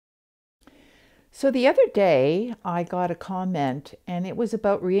So the other day, I got a comment and it was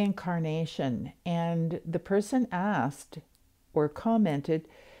about reincarnation. And the person asked or commented,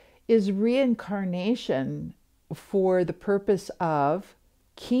 is reincarnation for the purpose of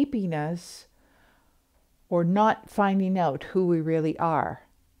keeping us or not finding out who we really are?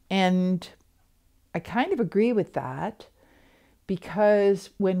 And I kind of agree with that because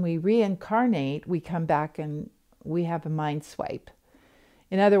when we reincarnate, we come back and we have a mind swipe.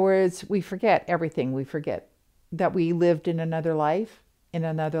 In other words, we forget everything. We forget that we lived in another life, in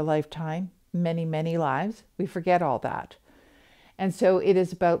another lifetime, many, many lives. We forget all that. And so it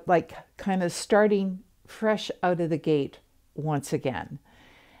is about like kind of starting fresh out of the gate once again.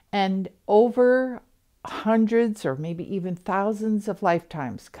 And over hundreds or maybe even thousands of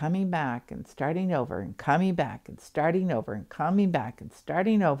lifetimes coming back and starting over and coming back and starting over and coming back and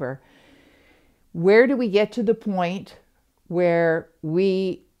starting over, where do we get to the point where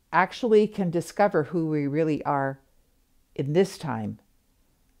we actually can discover who we really are in this time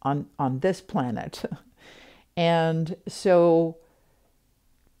on this planet? And so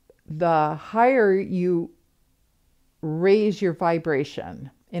the higher you raise your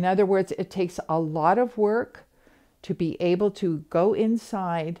vibration, in other words, it takes a lot of work to be able to go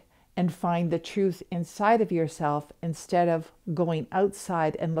inside and find the truth inside of yourself instead of going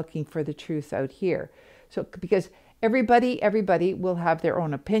outside and looking for the truth out here. So because everybody will have their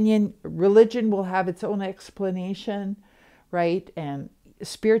own opinion. Religion will have its own explanation, right? And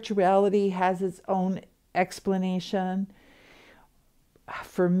spirituality has its own explanation.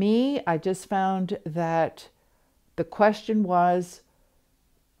 For me, I just found that the question was,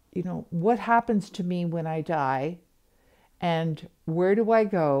 what happens to me when I die? And where do I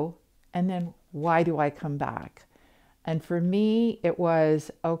go? And then why do I come back? And for me, it was,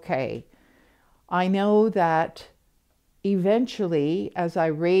 okay, I know that eventually, as I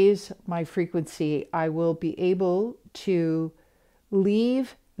raise my frequency, I will be able to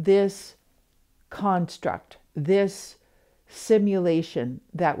leave this construct, this simulation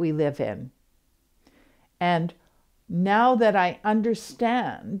that we live in. And now that I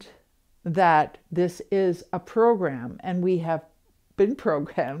understand that this is a program and we have been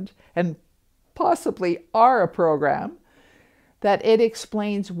programmed and possibly are a program, that it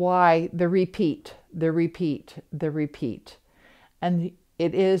explains why the repeat. And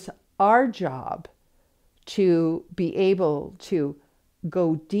it is our job to be able to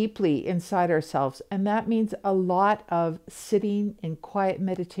go deeply inside ourselves. And that means a lot of sitting in quiet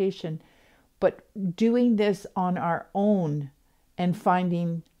meditation, but doing this on our own and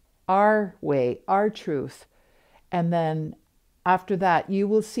finding our way, our truth. And then after that, you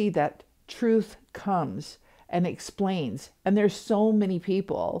will see that truth comes and explains. And there's so many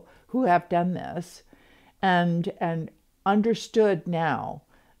people who have done this and understood now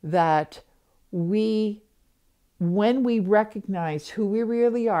that when we recognize who we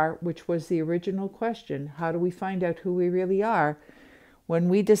really are, which was the original question, how do we find out who we really are? When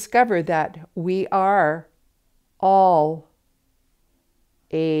we discover that we are all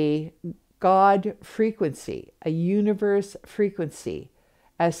a God frequency, a universe frequency,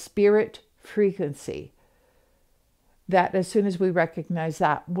 a spirit frequency, that as soon as we recognize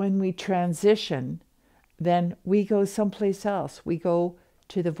that, when we transition, then we go someplace else. We go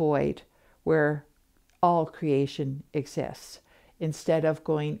to the void where all creation exists, instead of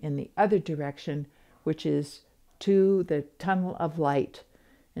going in the other direction, which is to the tunnel of light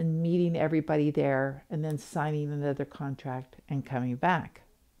and meeting everybody there and then signing another contract and coming back.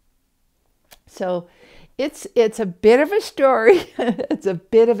 So it's a bit of a story. It's a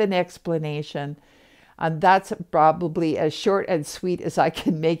bit of an explanation. And that's probably as short and sweet as I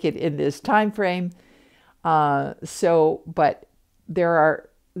can make it in this time frame. But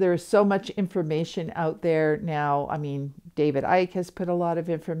there's so much information out there now. I mean, David Icke has put a lot of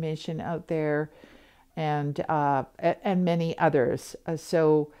information out there, and many others.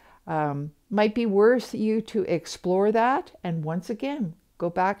 Might be worth you to explore that. And once again, go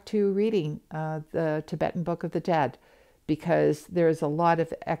back to reading the Tibetan Book of the Dead, because there's a lot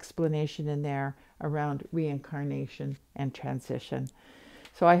of explanation in there around reincarnation and transition.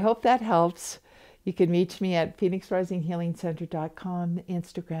 So I hope that helps. You can reach me at phoenixrisinghealingcenter.com,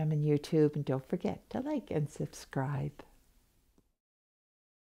 Instagram, and YouTube. And don't forget to like and subscribe.